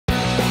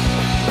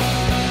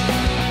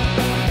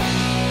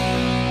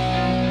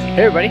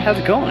Hey everybody, how's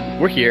it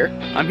going? We're here.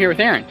 I'm here with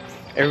Aaron.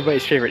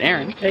 Everybody's favorite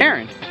Aaron. Hey.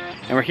 Aaron.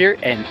 And we're here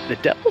in the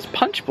Devil's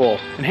Punch Bowl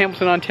in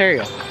Hamilton,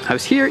 Ontario. I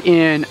was here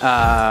in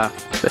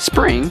the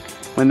spring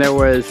when there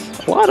was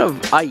a lot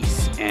of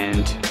ice and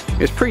it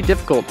was pretty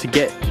difficult to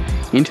get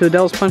into the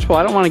Devil's Punch Bowl.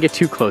 I don't want to get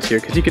too close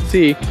here because you can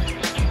see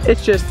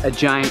it's just a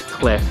giant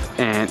cliff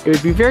and it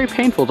would be very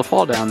painful to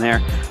fall down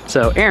there.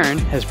 So Aaron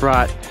has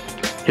brought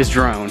his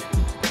drone,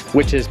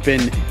 which has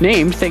been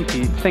named,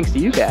 thanks to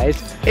you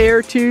guys,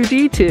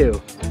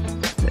 Air2D2.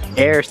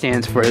 The Air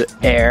stands for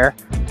air,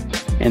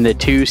 and the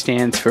 2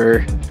 stands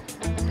for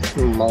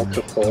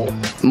multiple.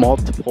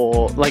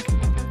 Like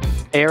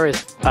air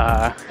is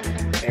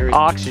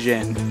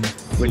oxygen,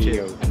 which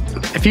is.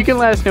 If you can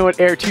let us know what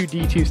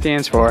Air2D2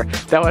 stands for,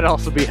 that would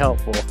also be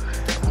helpful.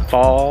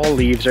 Fall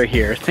leaves are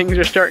here. Things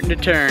are starting to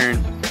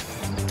turn.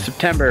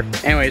 September.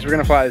 Anyways, we're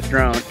gonna fly this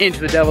drone into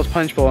the Devil's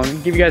Punch Bowl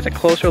and give you guys a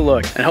closer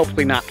look and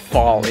hopefully not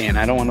fall in.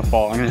 I don't want to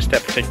fall. I'm gonna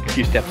take a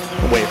few steps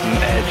away from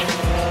the edge.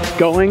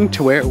 Going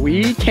to where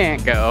we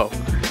can't go,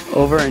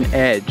 over an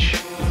edge.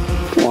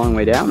 It's a long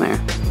way down there.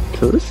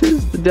 So this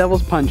is the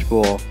Devil's Punch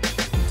Bowl.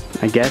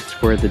 I guess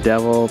where the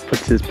devil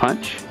puts his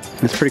punch.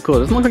 It's pretty cool.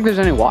 It doesn't look like there's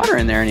any water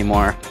in there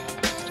anymore.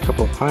 A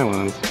couple of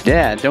pylons.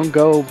 Yeah, don't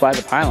go by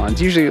the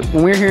pylons. Usually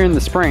when we were here in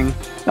the spring,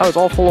 that was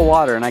all full of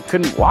water and I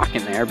couldn't walk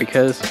in there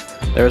because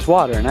there was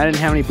water and I didn't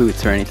have any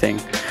boots or anything.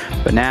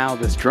 But now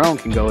this drone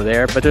can go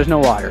there, but there's no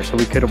water, so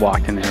we could have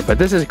walked in there. But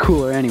this is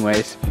cooler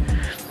anyways.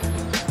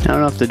 I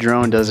don't know if the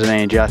drone does it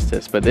any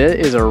justice, but it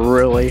is a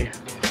really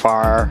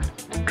far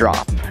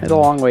drop. It's a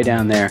long way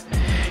down there.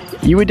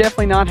 You would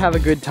definitely not have a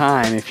good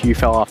time if you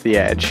fell off the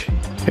edge.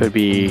 It would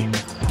be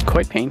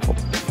quite painful.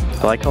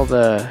 I like all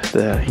the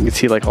you can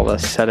see like all the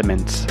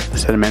sediments, the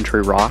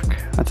sedimentary rock.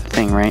 That's a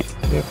thing, right?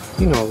 Yep,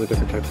 you know all the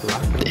different types of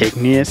rock.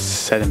 Igneous,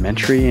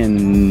 sedimentary,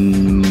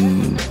 and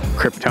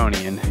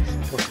Kryptonian.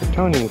 Well,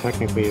 Kryptonian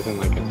technically isn't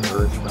like an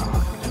earth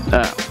rock.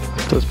 Oh,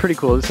 so it's pretty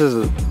cool. This is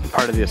a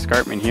part of the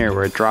escarpment here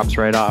where it drops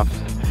right off.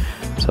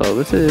 So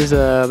this is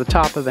the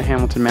top of the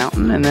Hamilton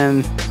Mountain, and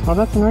then... Oh,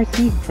 that's an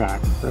RC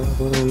track for a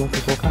little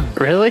electrical car.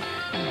 Really?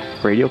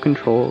 Radio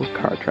controlled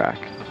car track.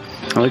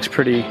 It looks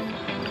pretty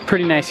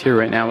nice here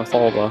right now with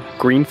all the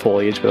green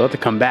foliage, but we'll have to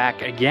come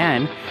back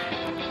again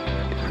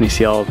when you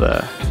see all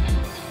the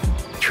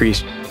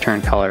trees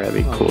turn color.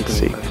 That'd be cool to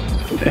see.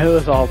 It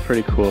was all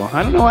pretty cool.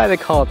 I don't know why they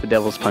call it the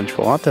Devil's Punch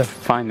Bowl. I'll have to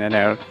find that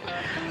out.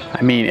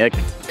 I mean, it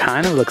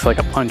kind of looks like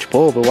a punch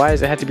bowl, but why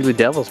does it have to be the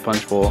Devil's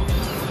Punch Bowl?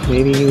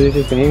 Maybe he was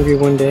just angry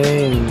one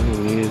day and he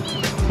needed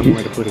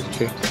somewhere to put his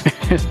chips.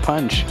 His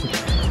punch.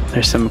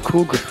 There's some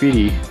cool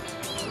graffiti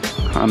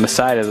on the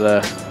side of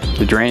the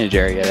drainage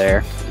area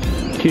there.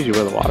 It's usually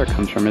where the water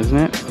comes from, isn't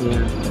it?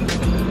 Yeah.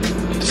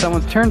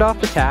 Someone's turned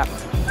off the tap.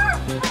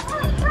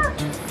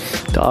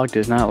 Dog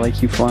does not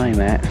like you flying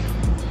that.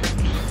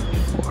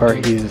 Or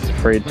he's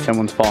afraid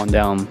someone's falling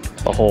down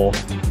the hole.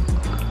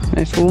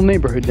 Nice little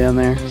neighborhood down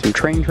there. Some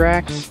train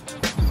tracks.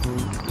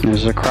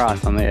 There's a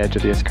cross on the edge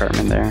of the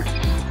escarpment there.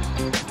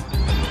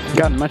 I've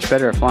gotten much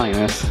better at flying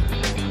this.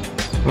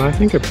 Well, I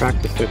think I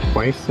practiced it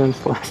twice since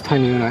the last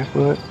time you and I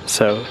flew it.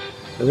 So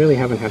I really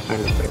haven't had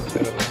time to play with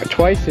it.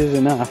 Twice is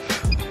enough,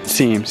 it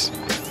seems.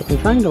 I've been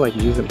trying to like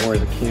use it more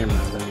as a camera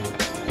than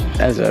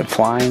as a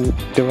flying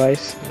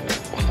device.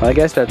 Well, I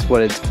guess that's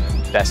what it's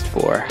best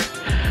for. I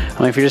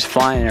mean, if you're just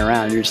flying it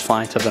around, you're just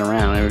flying something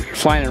around. And if you're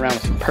flying it around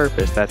with some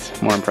purpose,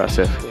 that's more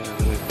impressive. Yeah,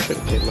 and I should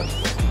have paid less.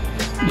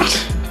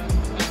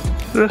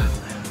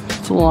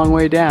 It's a long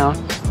way down.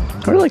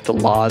 What are like the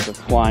laws of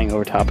flying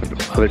over top of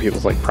other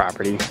people's like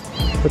property?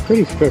 They're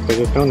pretty strict. I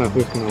just don't know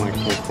who's gonna like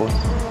pay for it.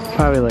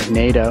 Probably like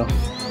NATO.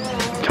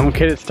 Don't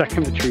get it stuck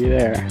in the tree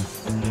there.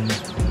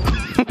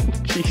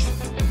 Jeez.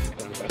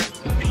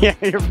 Yeah,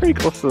 you're pretty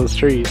close to those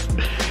trees.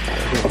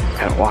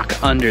 Gotta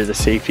walk under the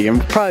safety. I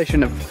probably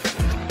shouldn't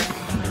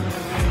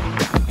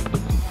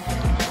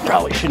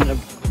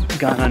have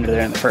gone under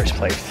there in the first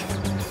place.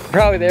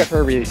 Probably there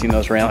for releasing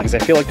those railings. I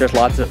feel like there's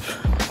lots of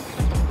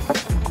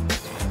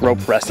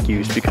rope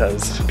rescues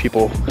because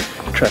people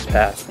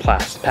trespass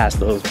past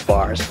those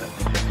bars. But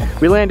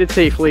we landed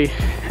safely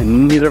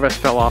and neither of us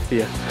fell off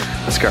the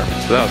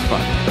escarpment, so that was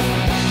fun.